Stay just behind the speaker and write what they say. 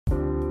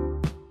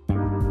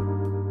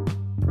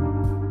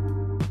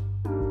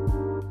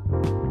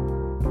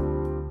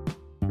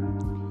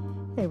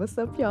what's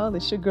up, y'all?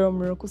 It's your girl,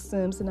 Miracle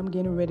Sims, and I'm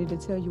getting ready to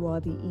tell you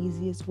all the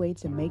easiest way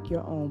to make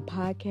your own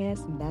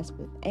podcast, and that's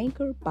with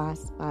Anchor by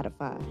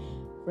Spotify.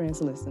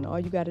 Friends, listen, all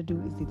you got to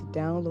do is either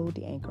download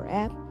the Anchor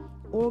app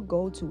or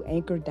go to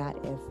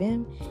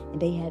anchor.fm, and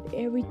they have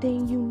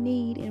everything you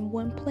need in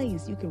one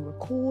place. You can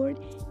record,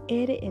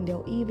 edit, and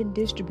they'll even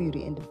distribute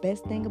it. And the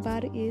best thing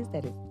about it is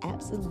that it's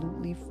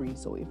absolutely free.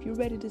 So if you're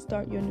ready to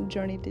start your new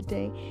journey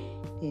today,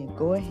 then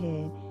go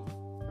ahead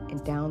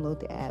and download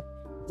the app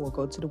or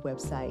go to the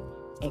website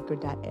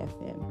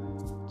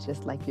anchor.fm,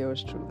 just like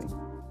yours truly.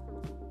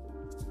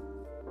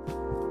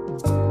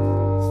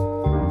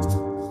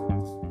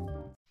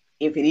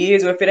 If it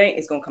is or if it ain't,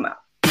 it's gonna come out.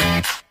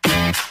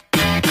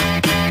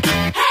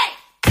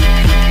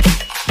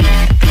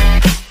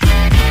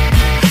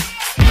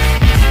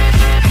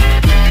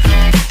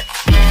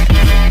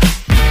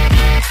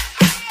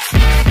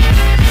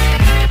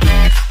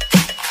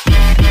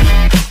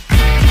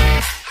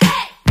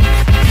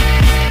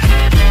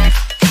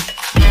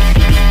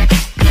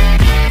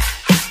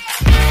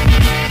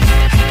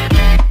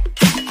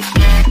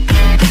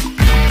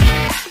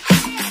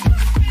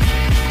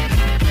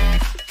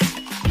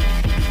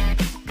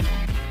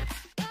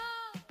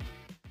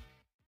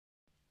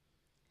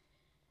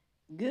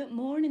 Good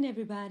morning,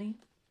 everybody.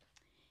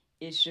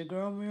 It's your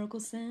girl, Miracle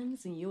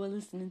Sims, and you are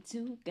listening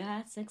to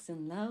God, Sex,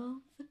 and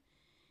Love,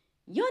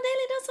 your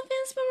daily dose of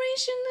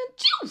inspiration and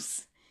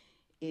juice.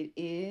 It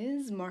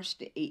is March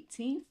the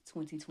 18th,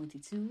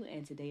 2022,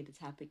 and today the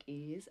topic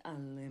is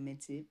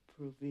unlimited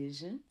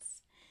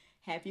provisions.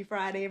 Happy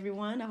Friday,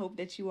 everyone. I hope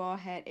that you all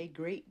had a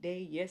great day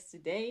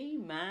yesterday.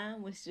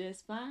 Mine was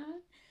just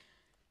fine.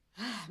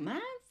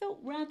 Mine felt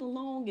rather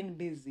long and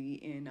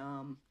busy, and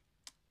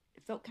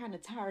it felt kind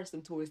of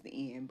tiresome towards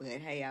the end, but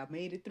hey, I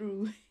made it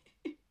through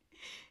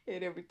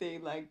and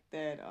everything like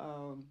that.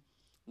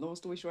 Long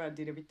story short, I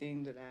did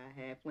everything that I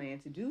had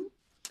planned to do.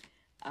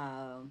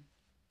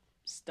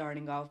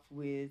 Starting off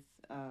with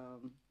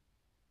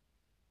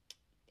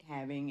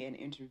having an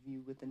interview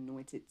with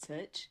Anointed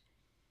Touch,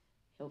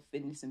 Health,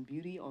 Fitness, and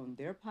Beauty on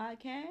their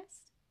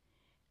podcast.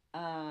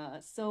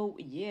 So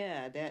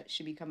yeah, that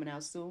should be coming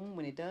out soon.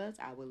 When it does,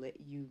 I will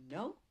let you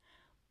know.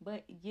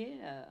 But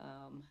yeah,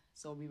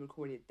 so we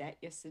recorded that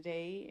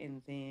yesterday,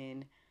 and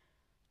then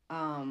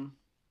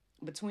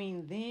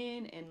between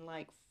then and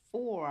like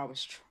 4, I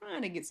was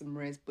trying to get some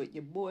rest, but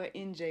your boy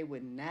NJ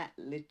would not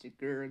let your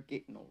girl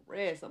get no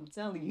rest. I'm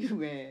telling you,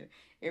 man.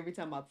 Every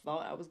time I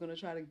thought I was gonna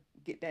try to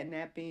get that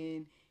nap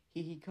in,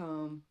 he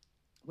come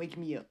wake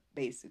me up,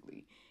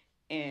 basically.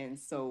 And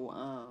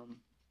so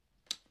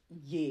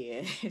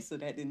yeah, so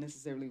that didn't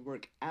necessarily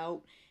work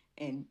out.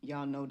 And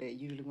y'all know that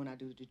usually when I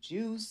do the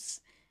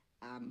juice,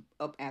 I'm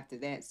up after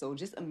that. So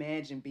just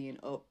imagine being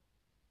up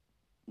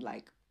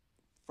like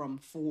from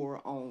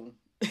 4 on.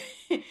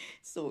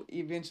 So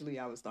eventually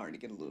I was starting to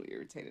get a little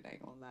irritated, I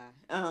ain't gonna lie.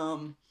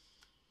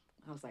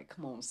 I was like,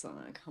 come on,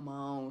 son.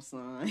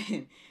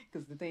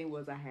 Because the thing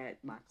was, I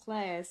had my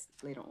class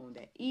later on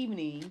that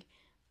evening.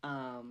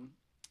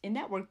 And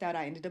that worked out.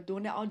 I ended up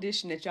doing the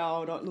audition that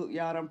y'all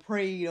done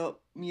prayed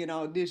up me an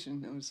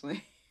audition. I'm just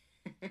saying.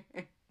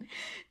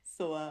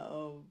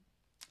 So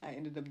I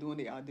ended up doing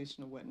the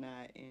audition or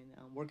whatnot, and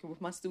working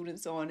with my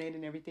students on it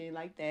and everything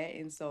like that.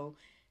 And so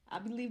I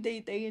believe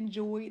they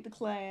enjoyed the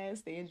class.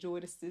 They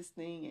enjoyed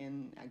assisting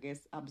and I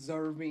guess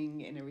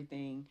observing and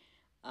everything.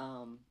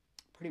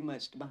 Pretty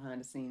much the behind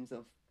the scenes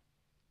of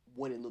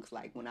what it looks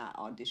like when I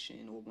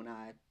audition or when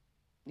I,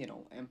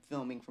 am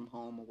filming from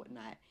home or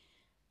whatnot.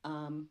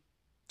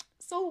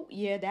 So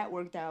yeah, that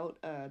worked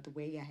out the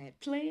way I had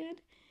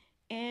planned.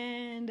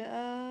 And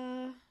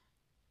yeah,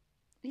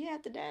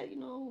 after that,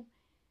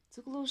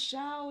 took a little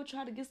shower,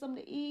 tried to get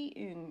something to eat,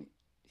 and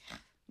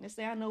next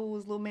thing I know, it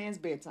was little man's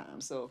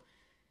bedtime. So,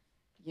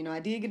 I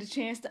did get a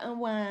chance to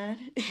unwind.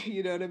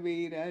 You know what I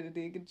mean? I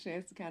did get a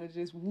chance to kind of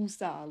just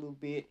woo-saw a little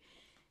bit.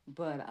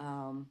 But,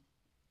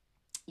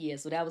 yeah,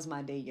 so that was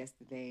my day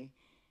yesterday.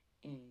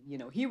 And,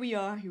 here we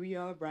are,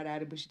 right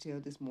out of bushy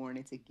tail this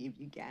morning to give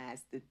you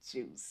guys the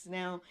juice.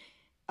 Now,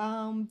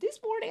 this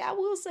morning, I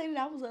will say that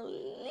I was a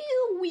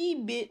little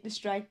wee bit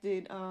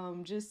distracted.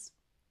 Just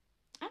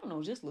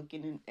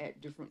looking at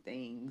different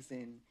things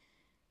and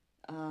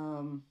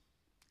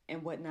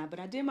whatnot. But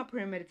I did my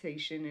prayer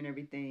meditation and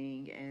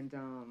everything. And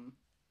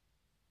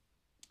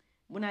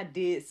when I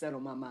did settle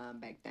my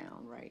mind back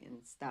down, right,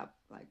 and stop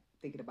like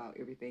thinking about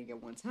everything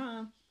at one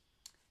time,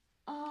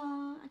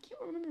 I can't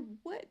remember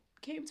what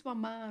came to my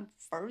mind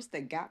first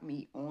that got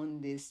me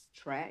on this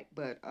track,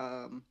 but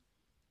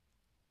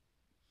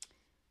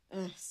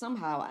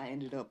somehow I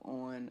ended up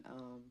on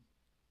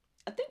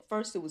I think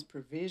first it was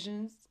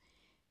provisions,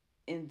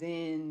 and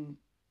then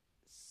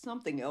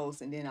something else,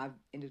 and then I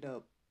ended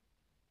up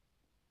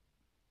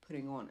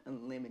putting on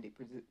unlimited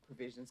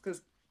provisions,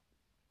 because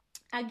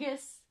I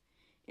guess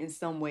in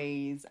some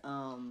ways,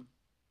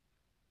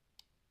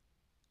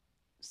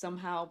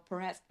 somehow,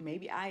 perhaps,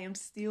 maybe I am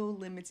still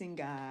limiting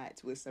God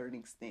to a certain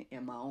extent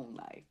in my own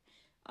life.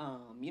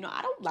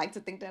 I don't like to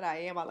think that I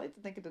am. I like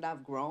to think that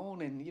I've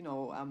grown and,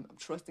 I'm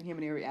trusting him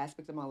in every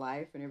aspect of my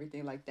life and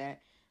everything like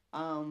that.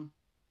 Um,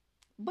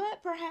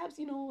 but perhaps,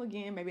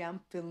 again, maybe I'm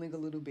feeling a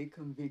little bit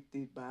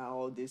convicted by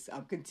all this.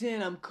 I'm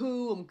content. I'm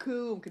cool. I'm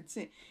cool. I'm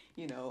content.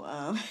 You know,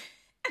 um,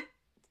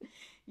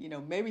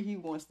 maybe he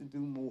wants to do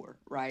more,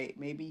 right?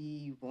 Maybe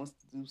he wants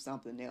to do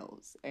something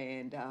else.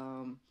 And,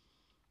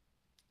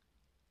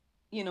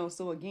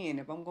 so again,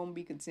 if I'm gonna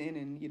be content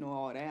and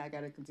all that, I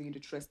gotta continue to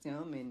trust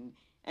him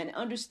and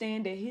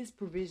understand that his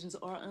provisions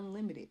are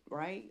unlimited,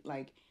 right?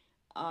 Like,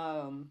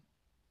 um,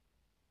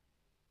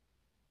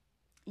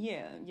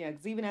 yeah.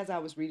 Because even as I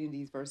was reading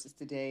these verses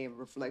today and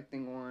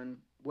reflecting on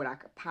what I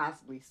could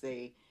possibly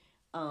say,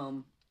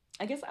 um,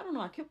 I guess I don't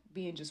know. I kept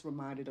being just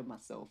reminded of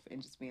myself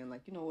and just being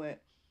like, you know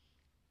what?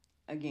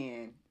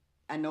 Again,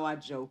 I know I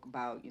joke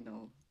about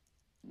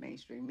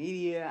mainstream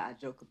media. I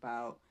joke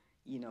about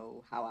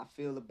how I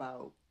feel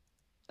about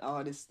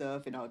all this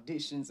stuff and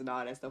auditions and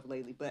all that stuff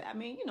lately. But I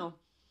mean,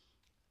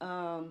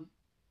 um,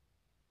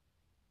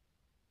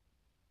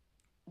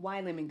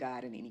 why limit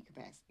God in any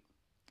capacity?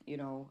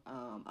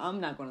 I'm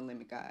not going to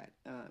limit God.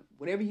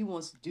 Whatever He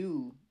wants to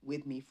do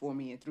with me, for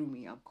me, and through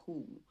me, I'm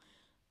cool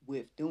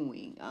with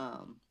doing.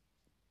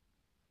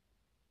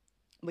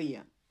 But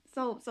yeah,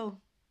 so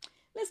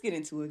let's get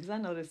into it because I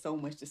know there's so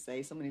much to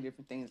say, so many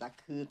different things I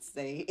could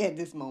say at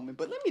this moment.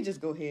 But let me just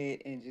go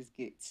ahead and just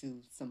get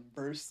to some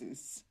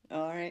verses.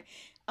 All right.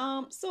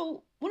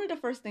 So one of the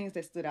first things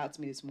that stood out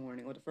to me this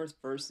morning, or the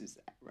first verses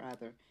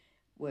rather,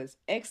 was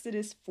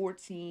Exodus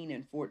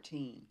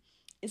 14:14.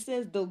 It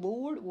says, "The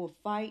Lord will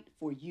fight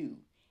for you,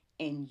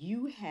 and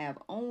you have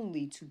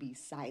only to be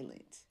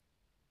silent."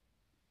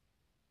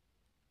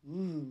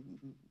 Ooh,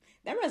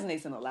 that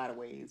resonates in a lot of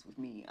ways with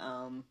me.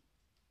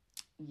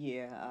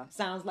 Yeah,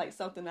 sounds like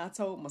something I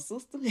told my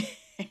sister.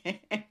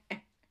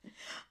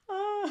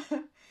 uh,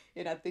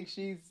 and I think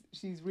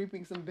she's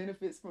reaping some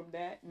benefits from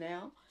that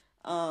now.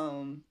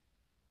 Um,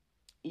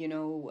 you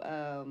know,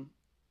 um,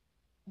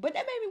 but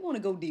that made me want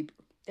to go deeper.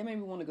 That made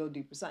me want to go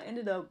deeper. So I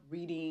ended up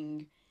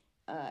reading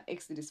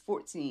Exodus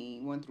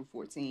 14:1 through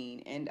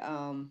 14, and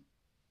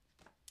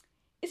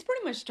it's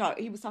pretty much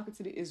he was talking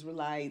to the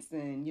Israelites,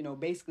 and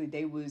basically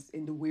they was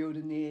in the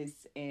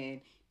wilderness,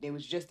 and they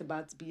was just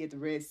about to be at the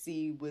Red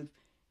Sea with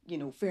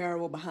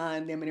Pharaoh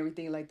behind them and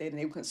everything like that, and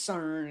they were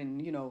concerned,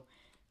 and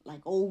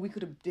like, oh, we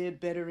could have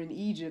did better in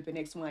Egypt and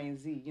X, Y, and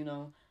Z,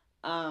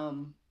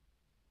 um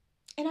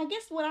and I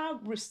guess what I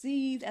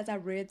received as I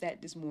read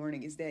that this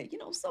morning is that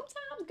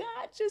sometimes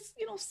God just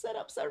set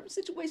up certain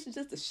situations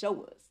just to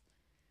show us,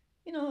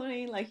 what I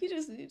mean, like he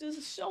just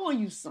showing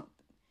you something,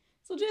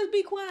 so just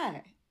be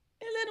quiet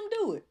and let him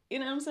do it. You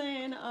know what I'm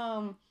saying?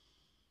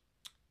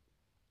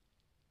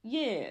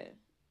 Yeah,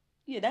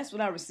 yeah, that's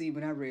what I received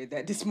when I read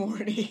that this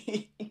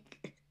morning.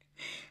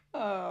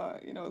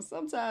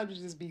 Sometimes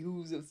it just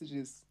behooves us to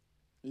just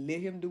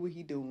let him do what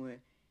he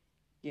doing,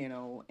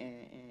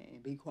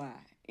 and be quiet.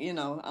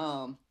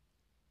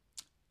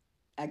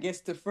 I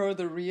guess to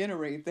further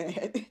reiterate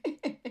that,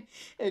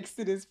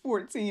 Exodus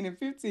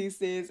 14:15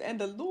 says, "And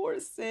the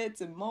Lord said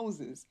to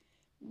Moses,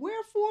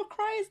 Wherefore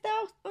criest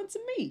thou unto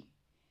me?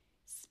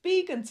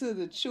 Speak unto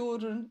the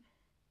children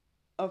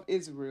of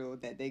Israel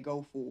that they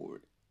go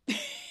forward."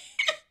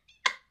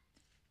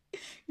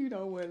 You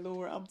know what,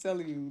 Lord? I'm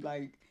telling you,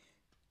 like,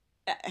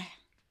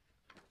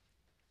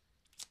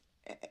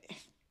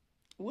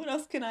 what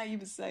else can I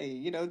even say?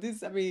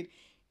 I mean,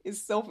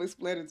 it's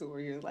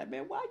self-explanatory here. It's like,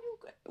 man,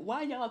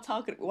 why y'all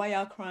talking? Why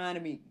y'all crying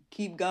to me?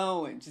 Keep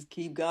going, just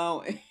keep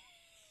going.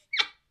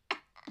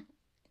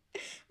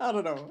 I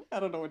don't know.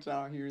 I don't know what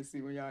y'all hear and see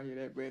when y'all hear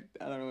that, but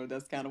I don't know.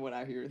 That's kind of what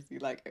I hear and see.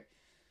 Like,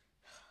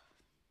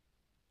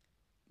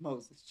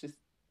 Moses, just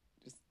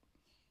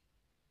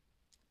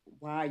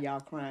why y'all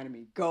crying to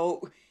me?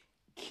 Go,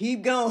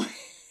 keep going.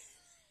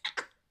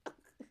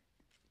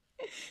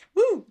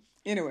 Woo.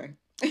 Anyway,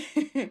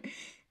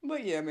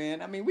 but yeah,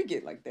 man. I mean, we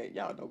get like that.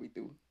 Y'all know we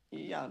do.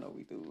 Y'all know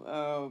we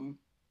do.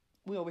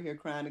 We over here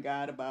crying to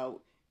God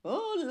about,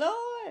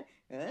 oh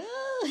Lord,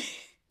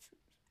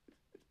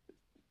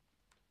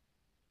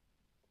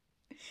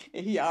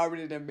 and He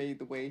already done made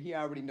the way. He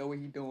already know what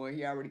He doing.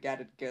 He already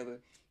got it together.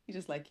 He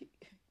just like,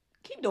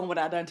 keep doing what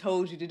I done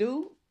told you to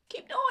do.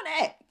 Keep doing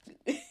that.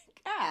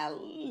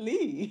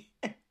 Golly.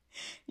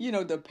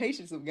 The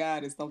patience of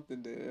God is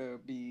something to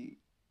be,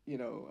 you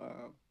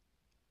know,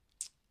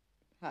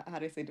 how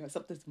they say that,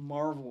 something to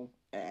marvel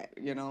at,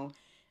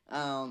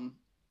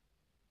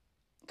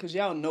 because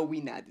y'all know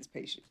we not this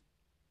patient.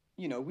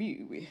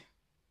 We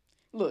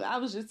look. I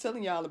was just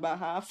telling y'all about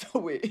how I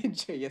felt with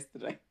NJ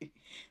yesterday.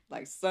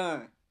 Like,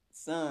 son,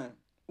 So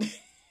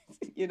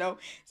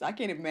I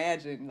can't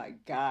imagine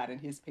like God and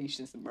His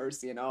patience and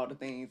mercy and all the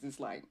things. It's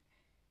like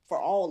for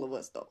all of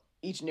us though,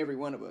 each and every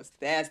one of us.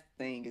 That's the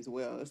thing as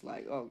well. It's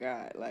like, oh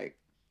God, like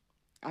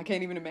I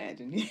can't even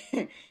imagine.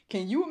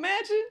 Can you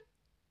imagine?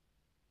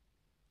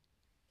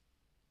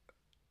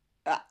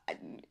 I,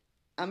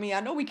 I mean,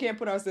 I know we can't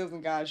put ourselves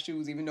in God's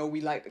shoes, even though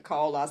we like to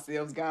call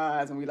ourselves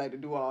gods and we like to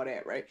do all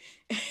that, right?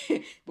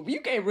 But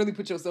you can't really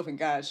put yourself in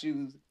God's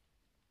shoes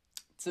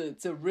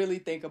to really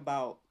think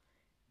about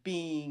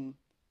being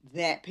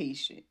that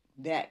patient,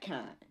 that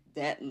kind,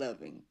 that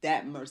loving,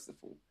 that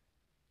merciful,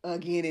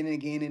 again and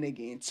again and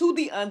again, to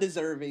the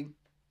undeserving,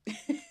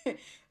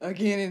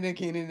 again and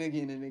again and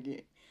again and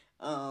again.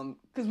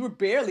 Because we're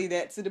barely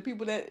that to the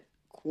people that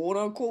quote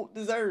unquote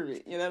deserve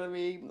it. You know what I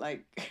mean?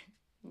 Like,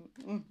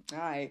 all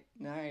right,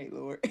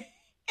 Lord.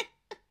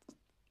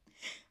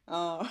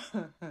 uh,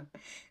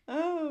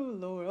 oh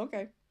Lord,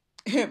 okay.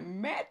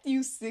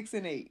 Matthew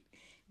 6:8.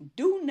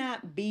 Do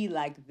not be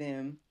like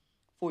them,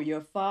 for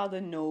your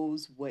Father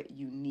knows what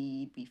you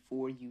need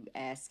before you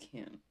ask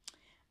Him.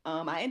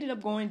 I ended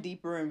up going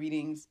deeper and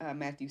reading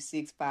Matthew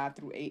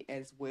 6:5-8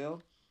 as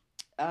well.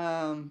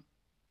 And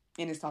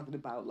it's talking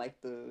about like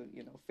the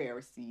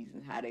Pharisees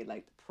and how they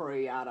like to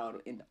pray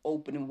out in the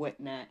open and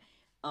whatnot.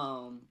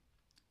 And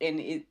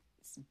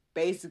it's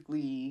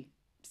basically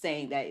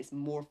saying that it's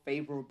more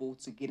favorable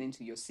to get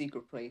into your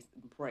secret place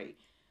and pray.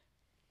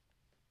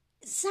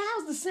 It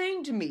sounds the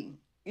same to me.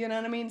 You know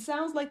what I mean? It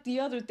sounds like the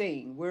other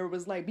thing where it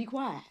was like, be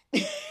quiet.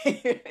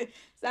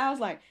 Sounds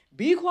like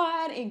be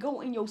quiet and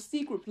go in your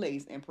secret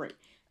place and pray.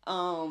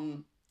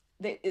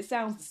 It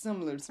sounds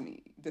similar to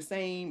me, the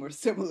same or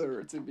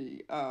similar to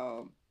me.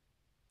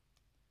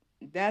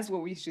 That's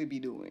what we should be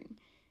doing,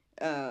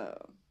 uh,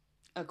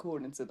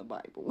 according to the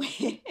Bible.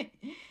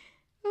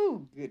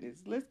 Oh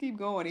goodness, let's keep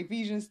going.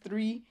 Ephesians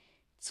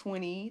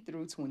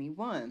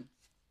 3:20-21.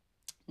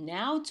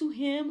 Now to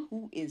him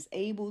who is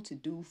able to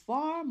do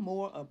far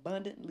more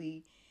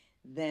abundantly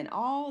than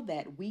all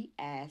that we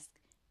ask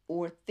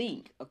or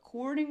think,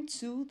 according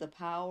to the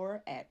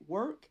power at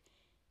work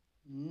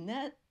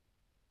not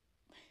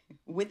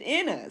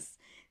within us,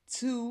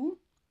 to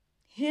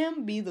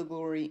him be the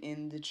glory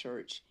in the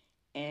church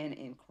and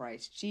in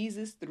Christ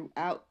Jesus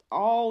throughout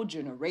all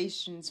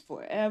generations,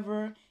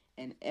 forever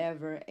and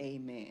ever.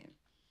 Amen.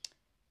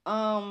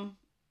 Um,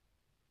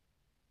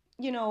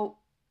 you know,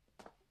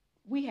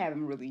 we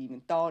haven't really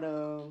even thought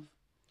of,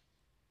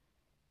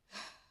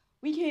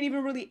 we can't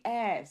even really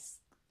ask,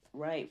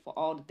 right, for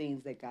all the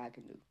things that God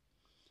can do.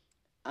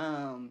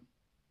 And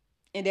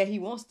that he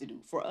wants to do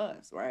for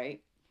us,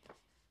 right?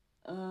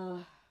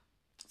 So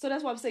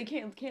that's why I say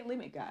can't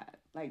limit God.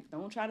 Like,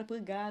 don't try to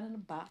put God in a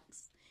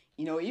box.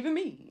 Even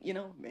me,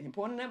 and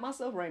pointing at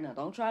myself right now.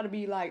 Don't try to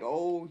be like,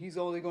 oh, he's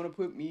only going to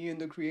put me in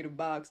the creative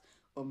box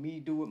or me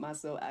do it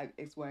myself,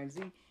 X, Y, and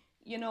Z.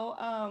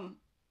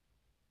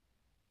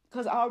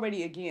 Because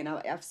already, again,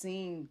 I've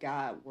seen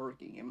God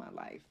working in my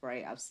life,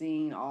 right? I've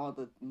seen all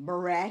the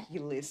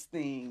miraculous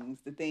things,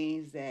 the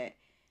things that,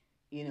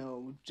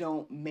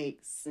 don't make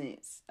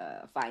sense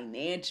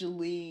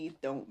financially,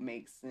 don't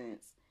make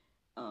sense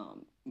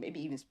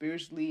maybe even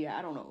spiritually.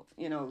 I don't know.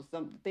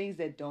 Some things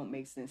that don't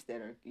make sense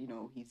that are,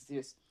 he's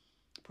just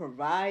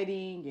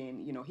providing,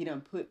 and he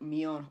done put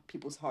me on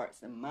people's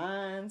hearts and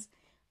minds.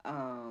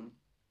 Um,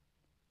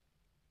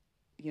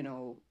 you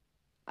know,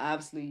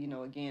 Obviously,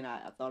 again,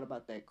 I thought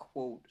about that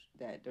quote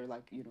that they're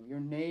like, your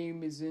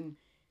name is in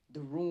the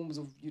rooms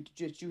of you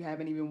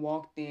haven't even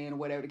walked in, or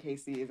whatever the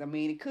case is. I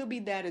mean, it could be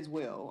that as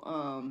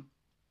well.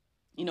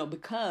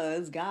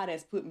 Because God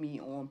has put me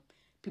on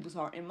people's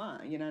heart and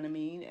mind. You know what I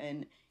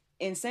mean?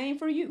 And same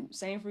for you,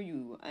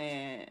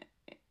 and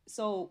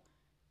so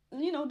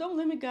don't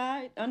limit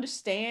God.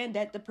 Understand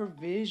that the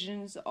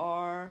provisions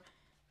are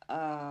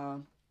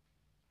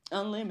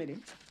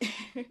unlimited.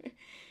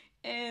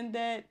 And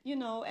that,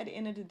 at the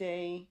end of the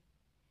day,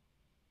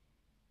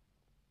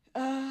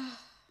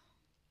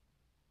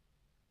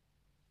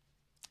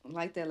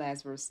 like that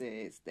last verse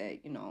says, that,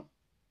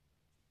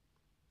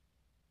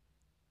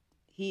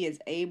 he is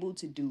able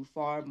to do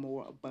far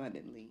more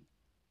abundantly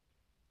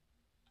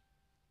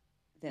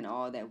than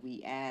all that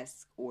we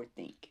ask or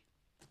think.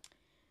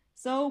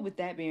 So with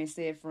that being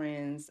said,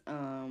 friends,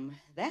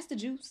 that's the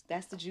juice.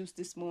 That's the juice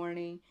this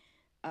morning.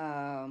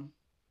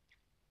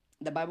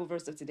 The Bible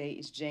verse of today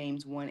is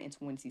James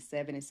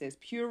 1:27. It says,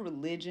 pure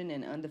religion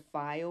and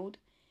undefiled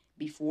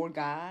before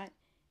God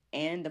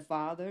and the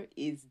Father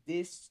is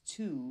this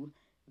to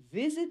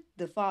visit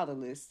the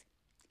fatherless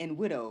and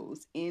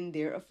widows in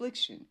their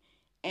affliction,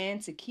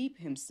 and to keep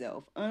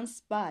himself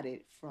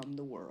unspotted from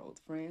the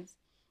world. Friends,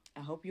 I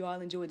hope you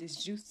all enjoyed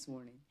this juice this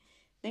morning.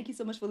 Thank you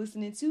so much for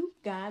listening to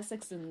God,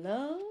 Sex, and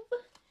Love,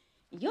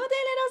 your daily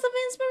dose of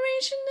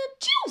inspiration, the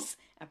juice.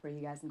 I pray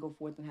you guys can go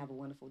forth and have a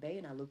wonderful day,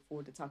 and I look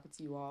forward to talking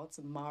to you all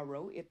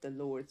tomorrow, if the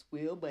Lord's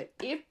will. But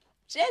if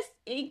just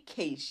in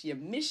case you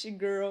miss your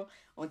girl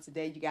on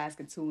today, you guys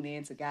can tune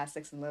in to God,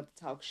 Sex, and Love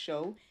Talk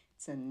Show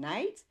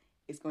tonight.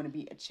 It's going to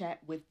be a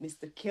chat with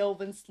Mr.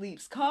 Kelvin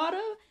Sleeps Carter,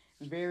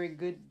 very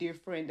good dear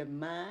friend of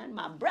mine,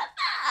 my brother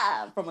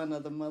from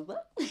another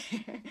mother.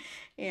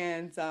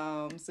 And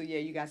so yeah,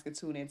 you guys can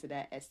tune into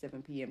that at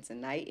 7 p.m.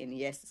 tonight. And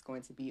yes, it's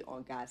going to be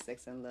on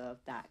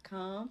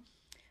GodSexAndLove.com.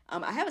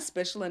 I have a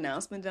special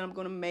announcement that I'm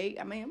going to make.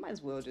 I mean, I might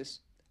as well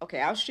just Okay,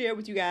 I'll share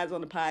with you guys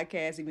on the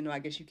podcast, even though I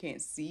guess you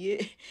can't see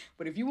it.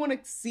 But if you want to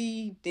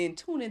see, then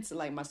tune into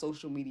like my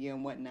social media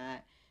and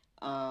whatnot.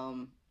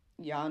 Um,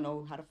 y'all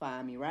know how to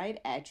find me, right?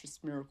 Actress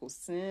Miracle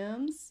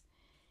Sims.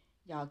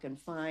 Y'all can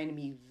find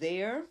me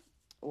there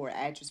or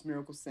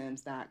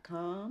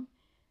actressmiraclesims.com.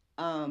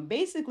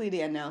 Basically,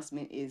 the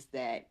announcement is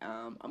that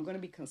I'm going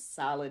to be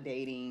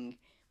consolidating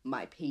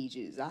my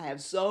pages. I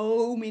have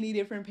so many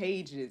different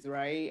pages,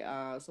 right?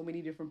 So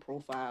many different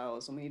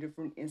profiles, so many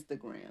different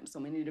Instagrams, so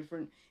many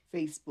different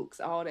Facebooks,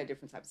 all that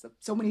different types of stuff,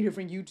 so many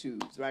different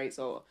YouTubes, right?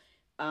 So,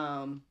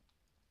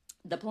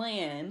 the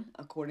plan,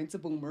 according to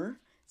Boomer,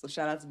 so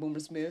shout out to Boomer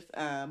Smith,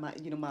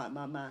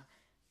 my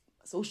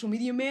social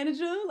media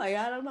manager, like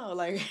I don't know,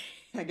 like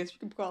I guess you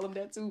can call him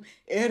that too,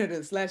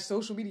 editor slash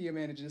social media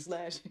manager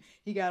slash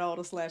he got all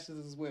the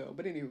slashes as well.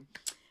 But anyway,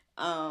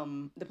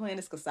 the plan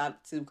is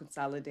to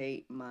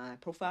consolidate my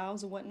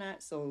profiles and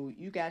whatnot, so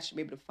you guys should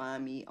be able to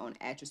find me on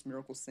Actress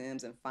Miracle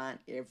Sims and find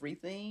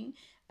everything.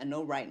 I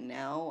know right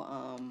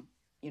now,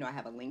 I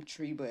have a link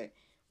tree, but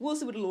we'll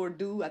see what the Lord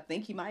do. I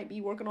think He might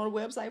be working on a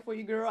website for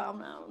you, girl. I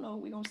don't know.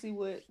 We're gonna see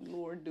what the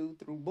Lord do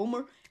through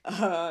Boomer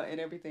and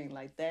everything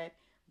like that.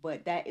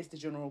 But that is the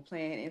general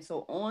plan. And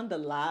so on the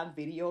live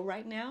video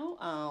right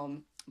now,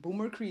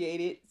 Boomer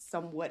created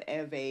somewhat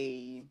of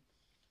a,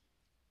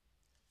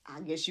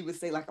 I guess you would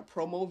say, like a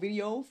promo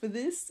video for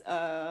this,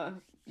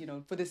 for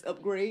this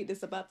upgrade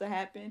that's about to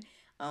happen.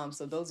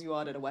 So those of you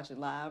all that are watching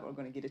live are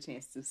going to get a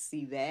chance to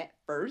see that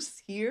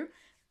first here.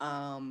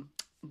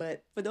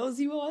 But for those of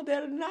you all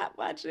that are not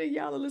watching,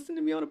 y'all are listening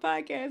to me on the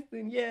podcast,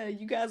 then yeah,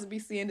 you guys will be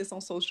seeing this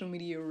on social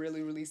media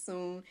really, really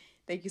soon.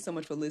 Thank you so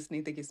much for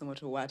listening. Thank you so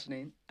much for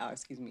watching. Oh,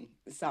 excuse me.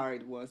 Sorry,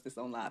 it was this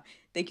on live.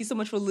 Thank you so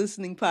much for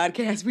listening,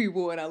 Podcast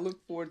Reward. I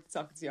look forward to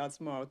talking to y'all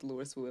tomorrow with the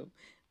Lord's will.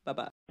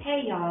 Bye-bye.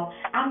 Hey, y'all.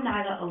 I'm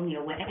Nyla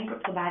O'Neal with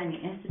Anchor Providing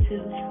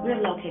Institute.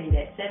 We're located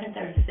at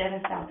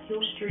 737 South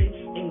Hill Street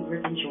in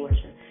Griffin,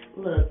 Georgia.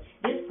 Look,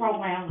 this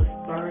program was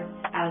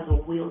birthed out of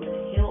a will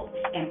to help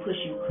and push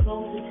you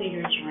closer to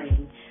your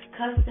dream,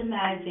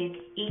 customizing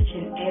each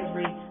and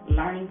every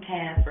learning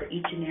path for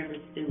each and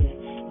every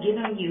student,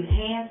 giving you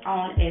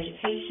hands-on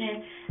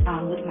education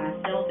with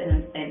myself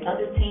and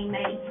other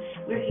teammates.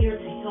 We're here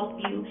to help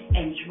you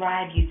and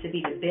drive you to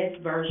be the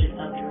best version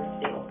of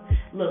yourself.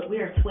 Look,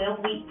 we're a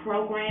 12-week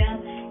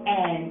program,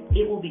 and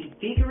it will be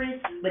vigorous,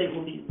 but it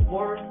will be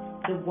worth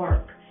the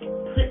work.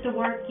 Put the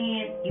work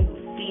in, you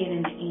will see it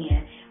in the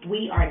end.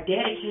 We are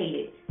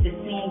dedicated to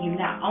seeing you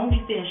not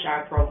only finish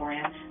our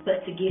program,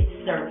 but to get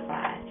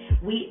certified.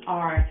 We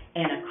are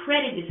an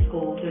accredited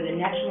school through the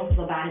National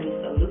Phlebotomy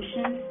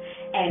Solutions,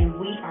 and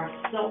we are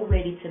so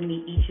ready to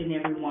meet each and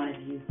every one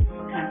of you.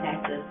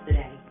 Contact us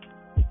today.